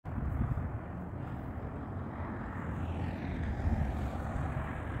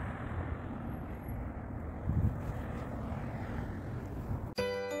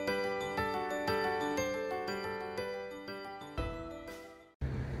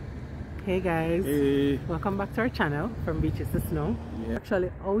Hey guys, Hey. welcome back to our channel from beaches to snow. Yeah. Actually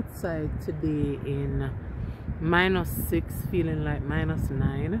outside today in -6, feeling like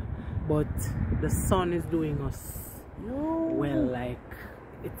 -9, but the sun is doing us well. Like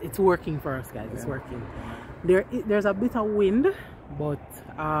it's working for us, guys. It's working. There's a bit of wind, but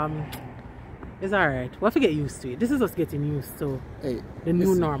it's alright. We'll have to get used to it. This is us getting used to the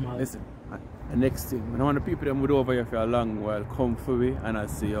new normal. Listen, the next thing, when I want the people that moved over here for a long while come for me and I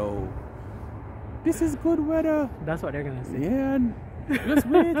say, oh, this is good weather. That's what they're gonna say. Yeah, let's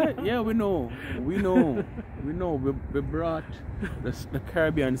wait. Yeah, we know. We brought the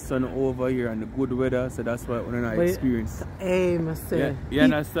Caribbean sun over here and the good weather, so that's what we're not experience. Hey, must say. Yeah, you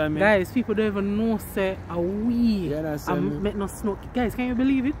understand me? Guys, people don't even know say a we. You understand me? No snow. Guys, can you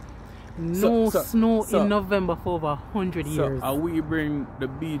believe it? No snow in November for over 100 years. So we bring the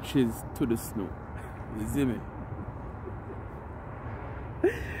beaches to the snow. You see me?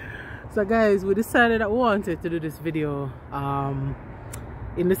 So guys, we decided that we wanted to do this video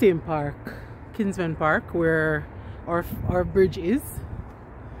in the same park, Kinsman Park, where our bridge is.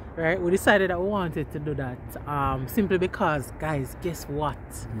 Right? We decided that we wanted to do that simply because, guys, guess what?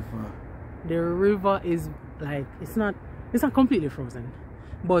 The river is like, it's not completely frozen.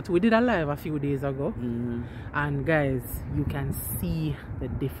 But we did a live a few days ago, and guys, you can see the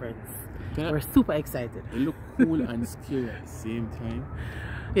difference. We're super excited. It looks cool and scary at the same time.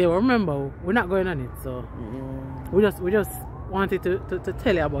 Yeah, well, remember, we're not going on it, so we just wanted to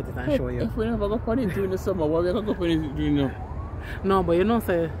tell you about it and show you. If we never go on it during the summer, what are we going to go on it during now? No, but you know,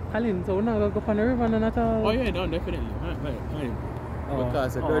 say, Colin, so we're not going to go on the river and at all. Oh yeah, no, definitely.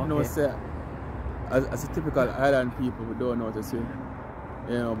 Because I don't know, say, as a typical island people, we don't know how to swim.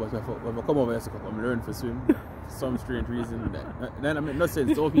 You know, but if I come over here to come learn to swim, for some strange reason, then I mean, no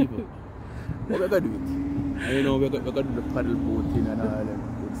sense to all people. But we're going to do it. And you know, we're going to do the paddle boating and all that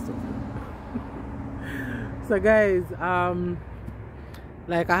good stuff. So guys,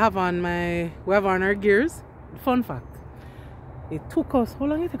 like we have on our gears. Fun fact, it took us, how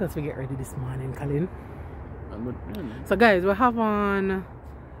long it took us to get ready this morning, Colin? So guys, we have on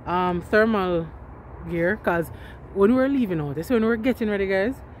thermal gear, because when we were leaving out, so when we were getting ready,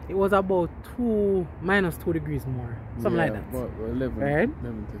 guys, it was about -2 degrees more, something like that. But 11, right?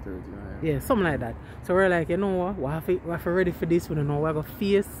 11 to 30. Yeah, something like that. So we're like, you know what, we have to ready for this. We don't know what we're going to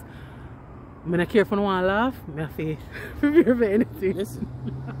face. I'm not care if I want to laugh. I have to prepare for anything.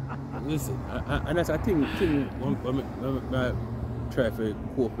 Listen, and that's a thing I try to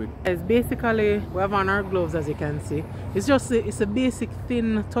cope with. It's basically, we have on our gloves, as you can see. It's a basic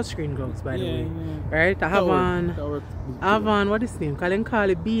thin touchscreen gloves, by the way. Yeah. Right? I have on, what is the name? Call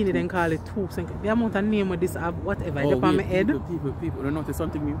it beanie, then call it tooth. The amount of name of this, whatever, I on my head. People don't notice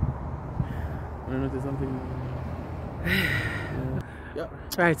something new. Yeah.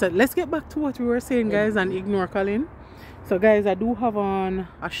 Right, so let's get back to what we were saying, guys, and ignore Colin. So guys, I do have on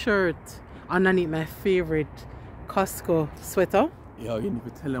a shirt underneath my favorite Costco sweater. Yo, you need to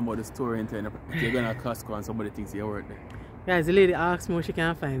tell them about the story and tell them if you're going to Costco and somebody thinks you're worth it. Guys, the lady asked me where she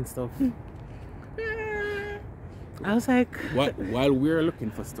can find stuff. I was like... While we're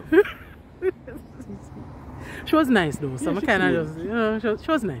looking for stuff. She was nice though, so I kind of just, you know,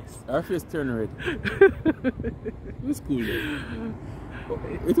 she was nice. Her face turned red. It was cool though.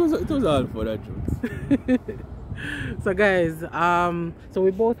 It was all for that joke. So guys, so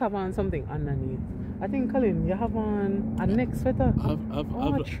we both have on something underneath. I think, Colin, you have on a neck sweater.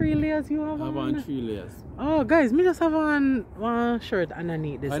 I've 3 layers you have on? I have on 3 layers. Oh guys, me just have on one shirt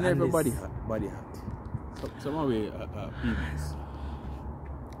underneath this. And everybody body hat. Some of it PBs.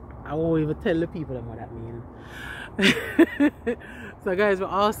 I won't even tell the people what that means. So guys, we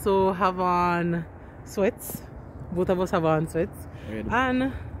also have on sweats. Both of us have on sweats.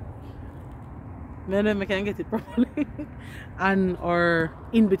 And then I can get it properly. And our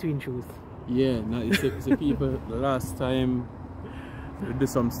in-between shoes. Yeah, no, it's a people, the last time we do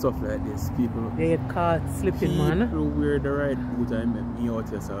some stuff like this, people... They get caught slipping, man. People wear the right boot and make me out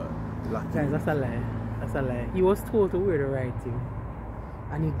here, so... Guys, that's a lie. That's a lie. He was told to wear the right thing.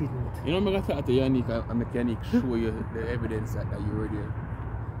 And he didn't. You know, I'm going to talk to Yannick and make Yannick show you the evidence that you were there.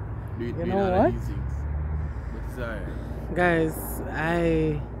 You know what? These things. But sorry. Guys,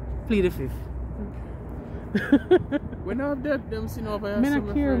 I plead the fifth. When I have them seen over here. I'm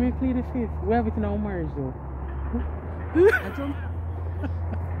not care, me plead the fifth. We have it in our marriage though.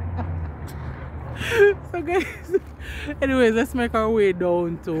 So guys, anyways, let's make our way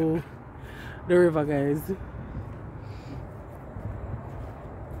down to the river, guys.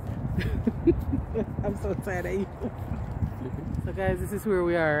 I'm so tired of you. So guys, this is where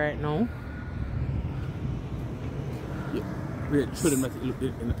we are right now. Yeah. We show them that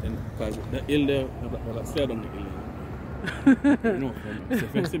because the hill there, never stay down the hill. You know, so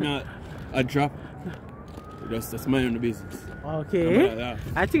if you see me a drop, just mind on the business. Okay.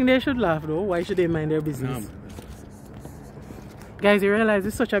 I think they should laugh though. Why should they mind their business? Nah, guys, you realize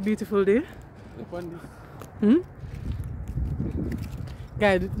it's such a beautiful day?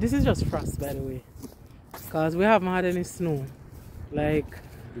 Guys, this is just frost, by the way. Because we haven't had any snow. Like...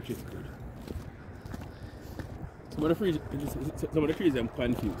 Which is good. Some of the trees, I'm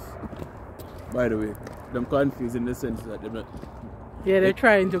confused. By the way, I'm confused in the sense that they're not... Yeah, they're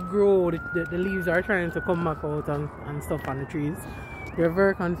trying to grow. The leaves are trying to come back out and stuff on the trees. They're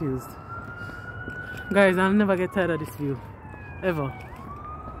very confused. Guys, I'll never get tired of this view. Ever.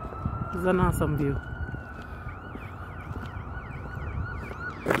 It's an awesome view.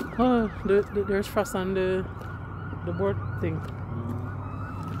 Oh, there's frost on the board thing.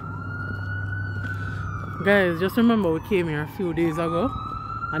 Guys, just remember we came here a few days ago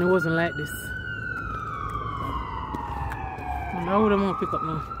and it wasn't like this. And how would I want to pick up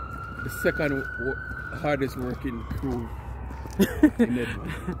now? The second hardest working crew in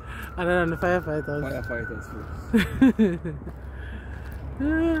Edmonton. Other than the firefighters. Firefighters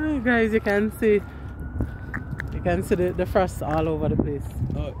first. Guys, you can see the frost all over the place.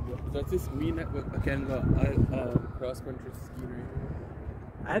 Does this mean that I can go cross country skiing?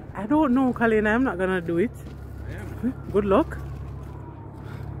 I don't know, Colin. I'm not gonna do it. Good luck.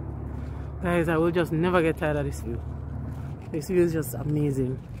 Guys, I will just never get tired of this view. This view is just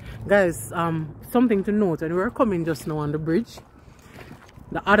amazing. Guys, something to note, when we were coming just now on the bridge,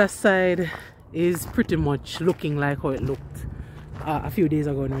 the other side is pretty much looking like how it looked a few days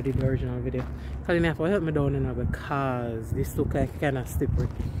ago when we did the original video. Colin, you have to help me down now because this look like kind of slippery.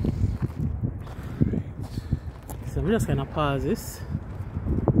 So I'm just gonna pause this.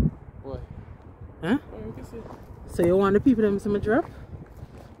 What? Huh? You can see. So you want the people to see me drop?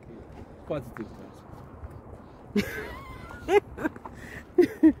 Positive.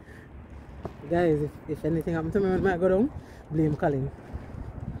 Guys, if anything happens to me, I might go down. Blame Colin.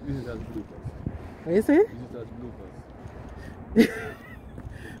 Use it as bloopers. What you say? Use it as bloopers.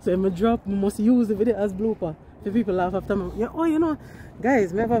 So if I drop, we must use the video as blooper. For people laugh after me. Yeah, oh, you know,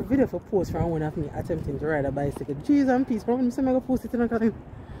 guys, I have a video for post from one of me attempting to ride a bicycle. Jeez and peace, but I'm going to post it in a Colin.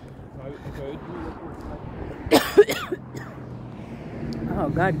 Oh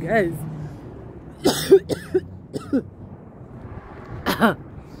God, guys.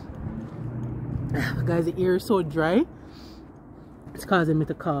 Guys, the ear is so dry, it's causing me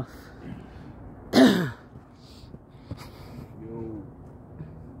to cough.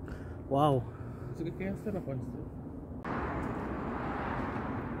 Wow. So they can't stand up on stuff.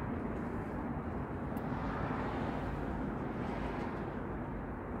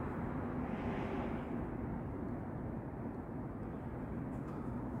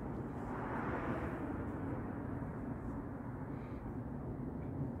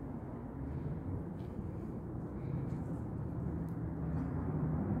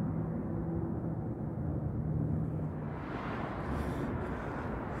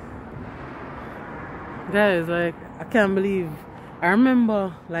 Guys, like, I can't believe, I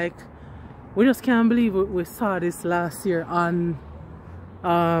remember, like, we just can't believe we saw this last year on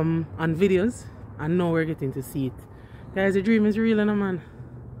videos, and now we're getting to see it. Guys, the dream is real, and man.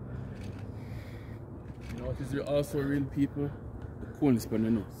 You know what is also real, people? The coolness on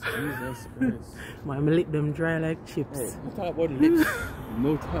the nose. Jesus Christ. Man, I lick them dry like chips. Oh, no talk about lips.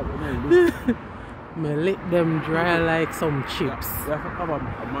 No talk about my lips. I lick them dry like some chips. You have to have a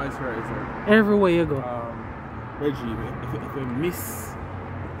moisturizer. Everywhere you go. Reggie, if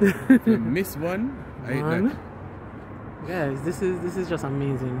you miss one, I hate that. Guys, this is just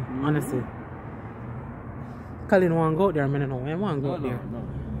amazing, honestly. Colin want to go out there a minute now. I want to go out there. No.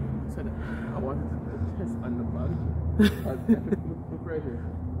 So I want to test on the bag. Look right here.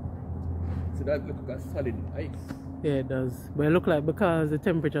 So that looks like solid ice. Yeah, it does. But it looks like because the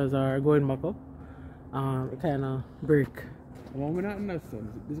temperatures are going back up, it kind of break. Well, we're not in that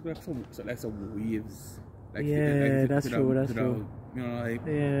sun. This looks like some waves. Like yeah, that's true. That's true. You know, like,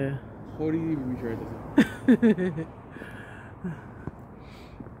 yeah. How do you even measure it?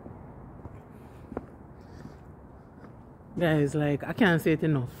 Guys, like, I can't say it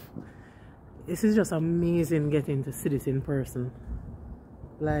enough. This is just amazing getting to see this in person.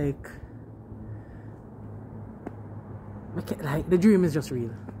 Like the dream is just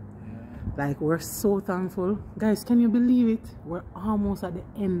real. Like, we're so thankful. Guys, can you believe it? We're almost at the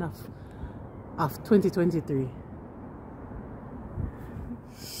end of 2023.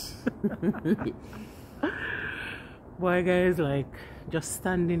 Boy, guys, like, just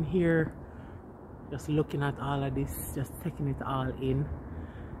standing here just looking at all of this, just taking it all in.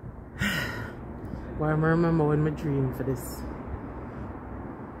 But I remember when I dreamed for this.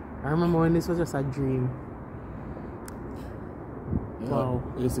 I remember when this was just a dream. Yeah, wow.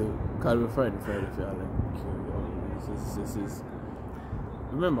 Listen, call me Friday if you are like, this is.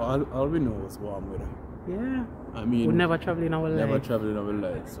 Remember, all we know was warm weather. Yeah. I mean, we never travel in our life. Never travel in our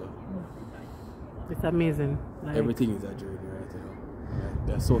life, so. It's amazing. Like, everything is a journey, right? You know? Like,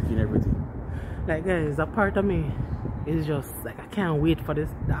 they're soaking everything. Like, guys, a part of me is just like, I can't wait for the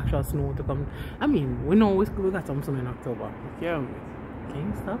actual snow to come. I mean, we know we got some snow in October. Yeah. Can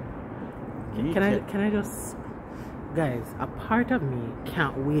you stop? Can I just, guys, a part of me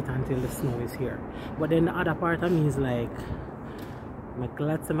can't wait until the snow is here. But then the other part of me is like, I'm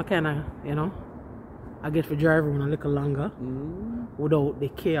glad to kinda, you know, I get to drive around a little longer without the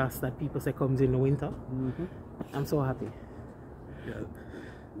chaos that people say comes in the winter. I'm so happy. Yeah.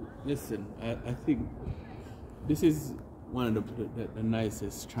 Listen, I think this is one of the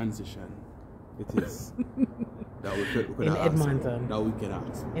nicest transition it is that we could in ask Edmonton. That we can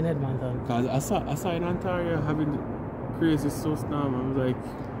ask. In Edmonton. Because I saw in Ontario having crazy snowstorm. I was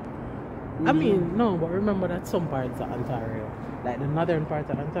like, I mean, no, but remember that some parts of Ontario, like the northern part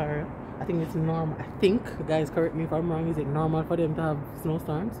of Ontario, I think it's normal. I think, guys, correct me if I'm wrong, is it normal for them to have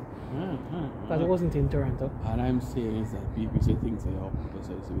snowstorms? Because it wasn't in Toronto. And I'm saying is that people say things like, oh, people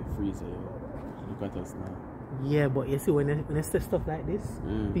say it's a bit freezing. Look at us now. Yeah, but you see, when they say stuff like this,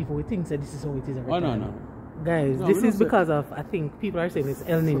 people will think that this is how it is every time. Oh, no. Guys, no, this is because of, I think people are saying it's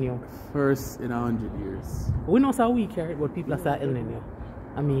El Nino. First in 100 years. We know it's a week here, but people are saying El Nino.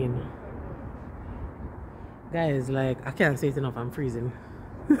 I mean, guys, like, I can't say it enough, I'm freezing.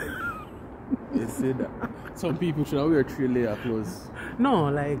 You see that? Some people should wear 3-layer clothes. No,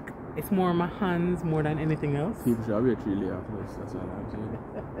 like, it's more my hands more than anything else. People should wear 3-layer clothes, that's all I'm saying.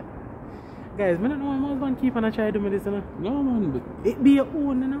 Guys, I don't know my husband keep on a try to do this, you know? No, man, but it be your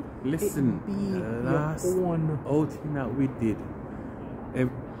own, you know? Listen, the last outing that we did,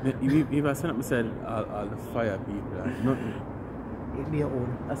 if I stand up and said all the fire people, like, nothing. It be your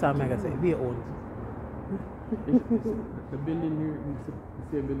own. That's all I'm gonna say. It be your own. The building here,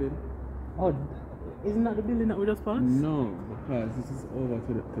 the same building. Oh, isn't that the building that we just passed? No, because this is over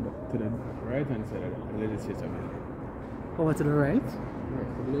to the right hand side of the legislature building. Over to the right?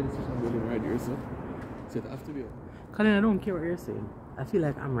 Right, the legislature building right here, so it has to be over. Colin, I don't care what you're saying. I feel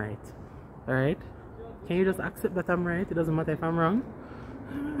like I'm right. Alright? Can you just accept that I'm right? It doesn't matter if I'm wrong.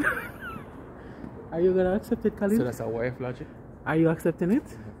 Are you gonna accept it, Colin? So that's a wife logic? Are you accepting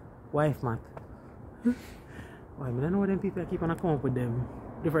it? Wife, Matt. Why, I don't know what them people keep on come up with them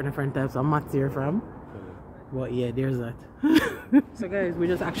different types of maths here from. But yeah, there's that. So guys, we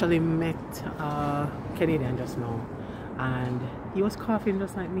just actually met Canadian just now, and he was coughing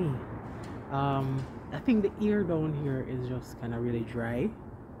just like me. I think the ear down here is just kind of really dry.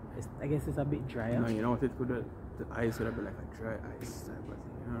 I guess it's a bit drier. No, you know what it could do? The ice would be like a dry ice type of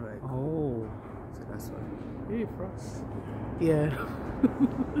thing, you know, like. Oh. So that's why. Hey, Frost. Yeah.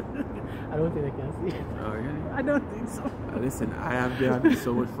 I don't think I can see it. Oh, really? I don't think so. Listen, I have been having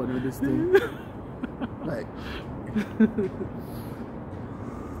so much fun with this thing. Like, I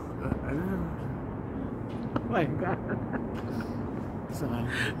don't know. Oh my God. Sorry.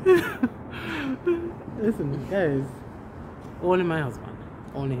 Listen, guys. Only my husband.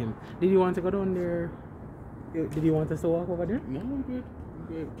 Only him. Did you want to go down there? Did you want us to walk over there? No, I'm good. I'm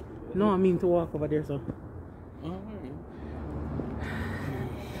good. No, I mean to walk over there, so. Alright.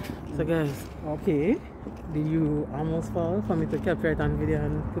 So guys, okay. Did you almost fall for me to capture it on video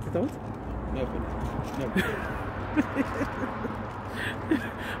and put it out? Never.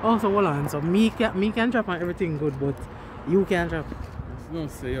 Also, hold on. So me can drop on everything good, but you can't drop. No,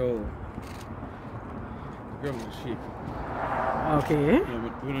 say yo. Grab my shake. Okay. Yeah,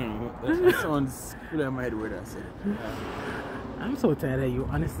 but we don't know. That sounds good in my head where I said it. I'm so tired of you,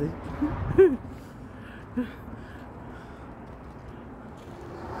 honestly.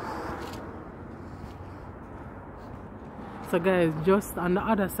 So guys, just on the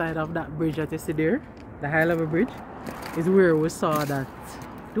other side of that bridge that you see there, the high level bridge, is where we saw that.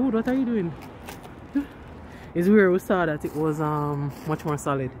 Dude, what are you doing? Is where we saw that it was much more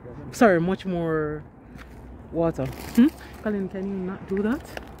solid. Sorry, much more water. Colin, can you not do that?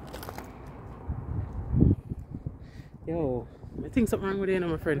 Yo, I think something wrong with you,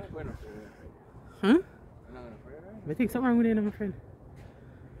 my friend. Huh? I think something wrong with you, my friend.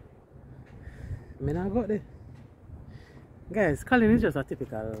 I not got there. Guys, Colin is just a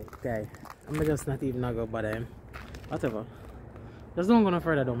typical guy. I'm just not even gonna go bother him. Whatever. Just don't go no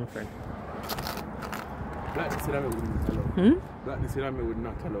further down, my friend. Blackness in me would not allow it. Blackness in me would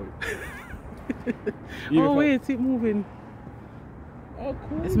not allow it. Oh wait, it's moving. Oh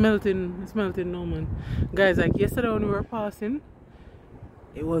cool. It's melting now, man. Guys, like yesterday when we were passing,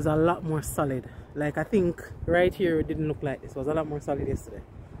 it was a lot more solid. Like I think right here it didn't look like this. It was a lot more solid yesterday.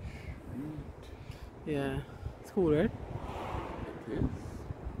 Yeah, it's cool, right? It is.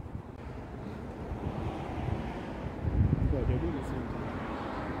 They're doing the same thing.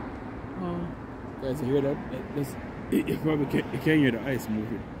 Oh. Guys, you hear that? You probably can't hear the ice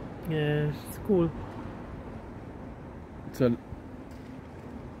moving. Yeah, it's cool. So,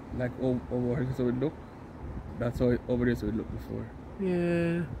 like over here, so it look. That's how over there so it looked before.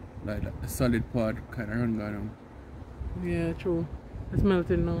 Yeah. Like the solid part kind of run down. Yeah, true. It's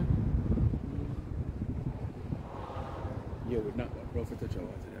melting now. Yeah, we're not rough to touch our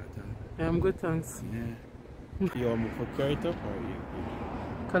water that time. Yeah, I'm good, thanks. Yeah. You want me to carry it up or you?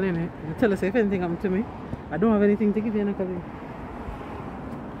 Colin, you tell us if anything happened to me. I don't have anything to give you, Colin.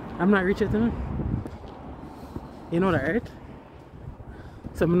 I'm not rich yet, no? You know that, right?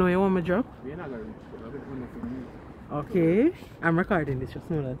 So I know you want me to drop? We're not going to reach, but I'll get one for me. Okay. I'm recording this, just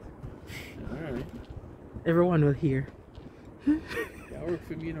know that. Alright. Everyone will hear. Yeah, work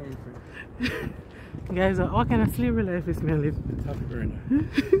for me, not work for you. Guys, what kind of slavery life is me living? Top burner.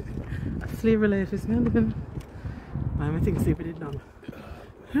 A slavery life is me living. I think sleep it down.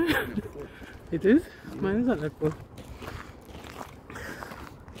 It is? Mine is not that cool.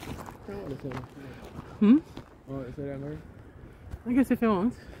 Hmm? Oh, is that right? I guess if you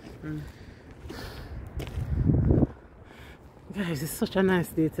want. Guys, it's such a nice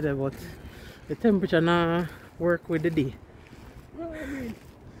day today, but the temperature now work with the day. Well, I mean,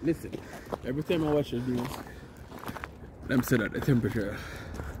 listen, every time I watch the news, them say that the temperature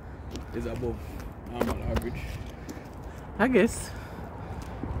is above normal average. I guess.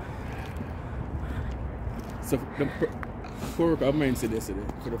 So the coworker of mine said yesterday,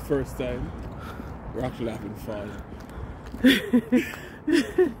 for the first time, we're actually having fall.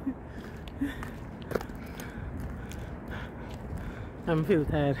 I'm feel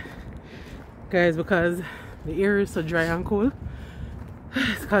tired, guys, because the air is so dry and cold.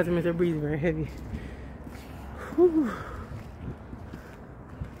 It's causing me to breathe very heavy. Whew.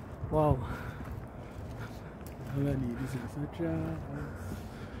 Wow. All I need is such a...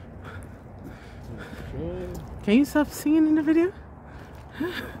 Can you stop singing in the video? No.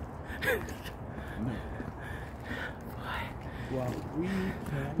 Wow.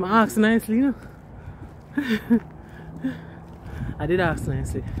 I asked nicely, you know. I did ask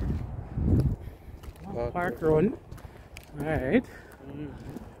nicely. Park run. Alright.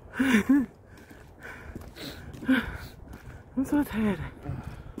 I'm so tired.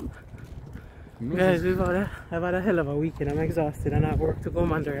 Guys, I've had a hell of a weekend. I'm exhausted and I have work to go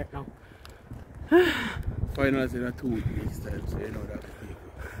under right now. Finals in a 2 weeks time, so you know that.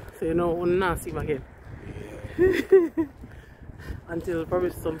 So you know, we'll not see him again. Yeah. Until probably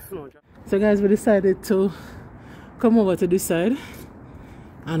some snow drop. So guys, we decided to come over to this side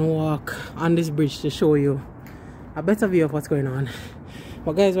and walk on this bridge to show you a better view of what's going on.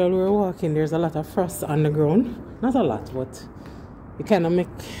 But guys, while we were walking, there's a lot of frost on the ground. Not a lot, but it kind of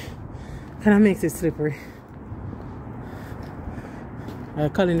makes it slippery.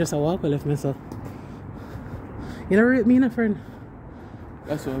 Colin just a walk, I left myself. You know, rate me in a friend.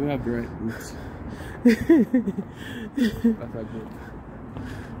 That's why we have the right boots. That's a good.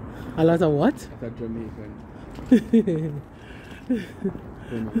 A lot of what? That's a Jamaican. It's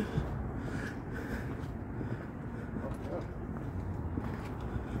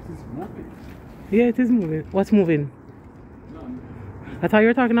moving. Yeah, it is moving. What's moving? I thought you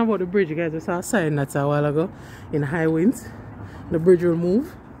were talking about the bridge. You guys, I saw a sign that's a while ago in high winds. The bridge will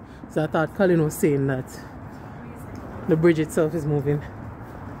move. So I thought Colin was saying that the bridge itself is moving.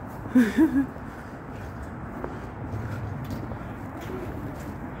 As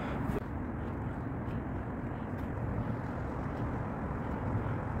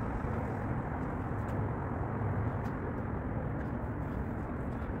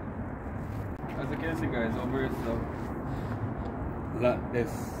you can see, guys, over here, so lot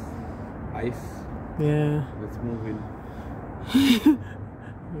less ice. Yeah. That's moving.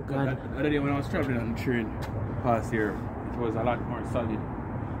 Oh God. The other day when I was traveling on the train past here, it was a lot more solid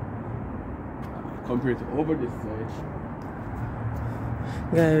compared to over this side.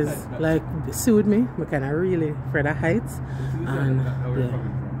 Guys, like, see with me, we kind of really afraid of heights. And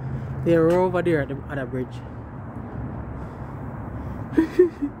yeah, we're over there at the other bridge.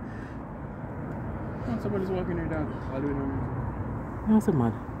 Oh, somebody's walking here down. All the way down. What's so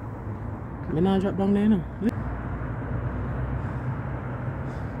mad? Me not drop down there now.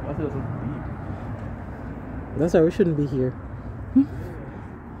 That's why we shouldn't be here.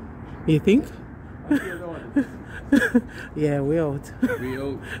 You think? I feel the one. Yeah, we out. We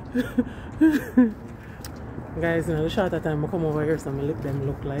out. Guys, you know, the shorter time I come over here, so my lip them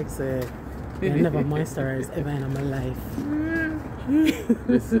look like so I never moisturized ever in my life.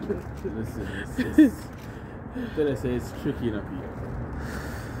 Listen. Tell us it's tricky enough here.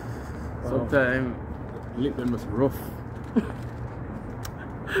 Sometimes lip them was rough.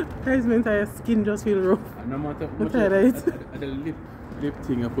 Guys, my entire skin just feel rough. And no matter much the lip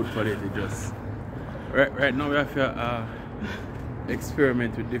thing I put for it, it just right now we have to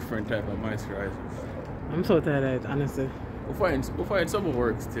experiment with different type of moisturizers. I'm so tired of it, honestly. We'll find some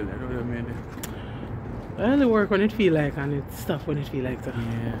work still, you know what I mean? I only work when it feel like and it stop when it feel like to.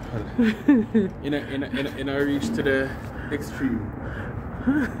 Yeah. in a reach to the extreme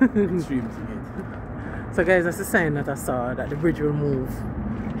thing. So guys, that's a sign that I saw that the bridge will move.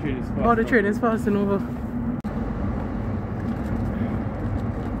 Oh, the train is passing over.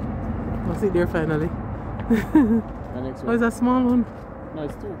 I'll sit there finally. Oh, is that small one? No,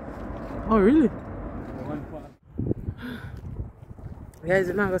 it's two. Oh, really? One part. Guys,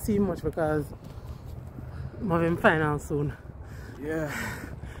 you're not gonna see much because I'm having finals soon. Yeah.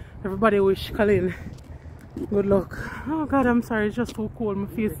 Everybody wish Colin good luck. Oh God, I'm sorry, it's just too cold. My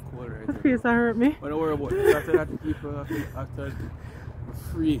face, my face hurt me. But don't worry about it. After that, people after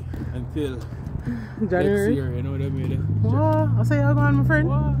free until January. Next year, you know what I mean? What? I'll say you're going, my friend.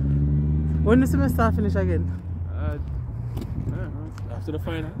 What? When the semester finish again? I don't know. After the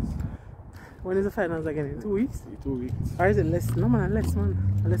finals. When is the finals again? In 2 weeks? In 2 weeks. Or is it less? No man, less man.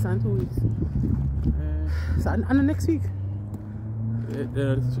 Less than 2 weeks. So and the next week?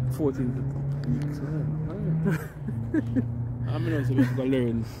 The 14th weeks. I'm going to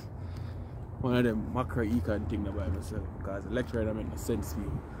learn one of them macro-econ thing by myself because the lecturer don't make no sense to me.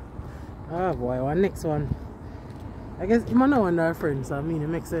 Ah boy, one next one. I guess you might know when they're friends, so I mean it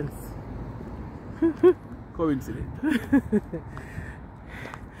makes sense. Coincidence.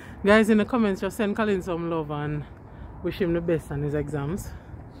 Guys, in the comments, just send Colin some love and wish him the best on his exams.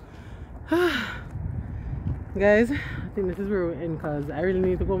 Guys, I think this is where we end because I really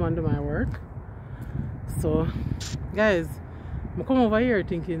need to go and do my work. So, guys, I come over here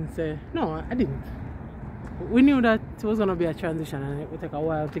thinking, say, no, I didn't. We knew that it was going to be a transition and it would take a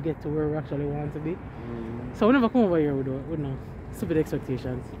while to get to where we actually want to be. So we never come over here with no stupid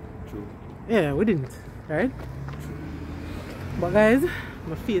expectations. True. Yeah, we didn't, right? But guys,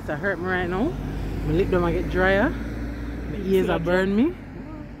 my face are hurt me right now. My lip them get drier. My ears are burn me.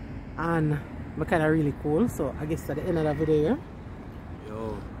 And I'm kind of really cold. So I guess at the end of the video,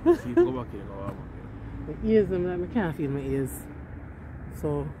 yo, see, go back here, go back here. my ears, I can't feel my ears.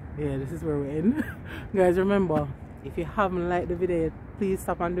 So yeah, this is where we end. Guys, remember, if you haven't liked the video, please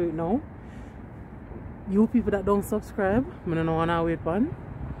stop and do it now. You people that don't subscribe, I don't know when I wait on.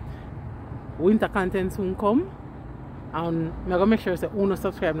 Winter content soon come. And I'm gonna make sure that you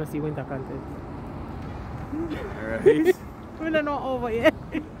subscribe and see winter content. Alright. We're not over yet.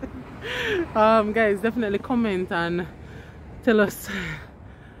 Guys, definitely comment and tell us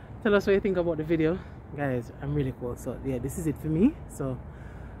what you think about the video. Guys, I'm really cool. So yeah, this is it for me. So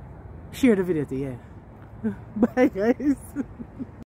share the video to Bye guys.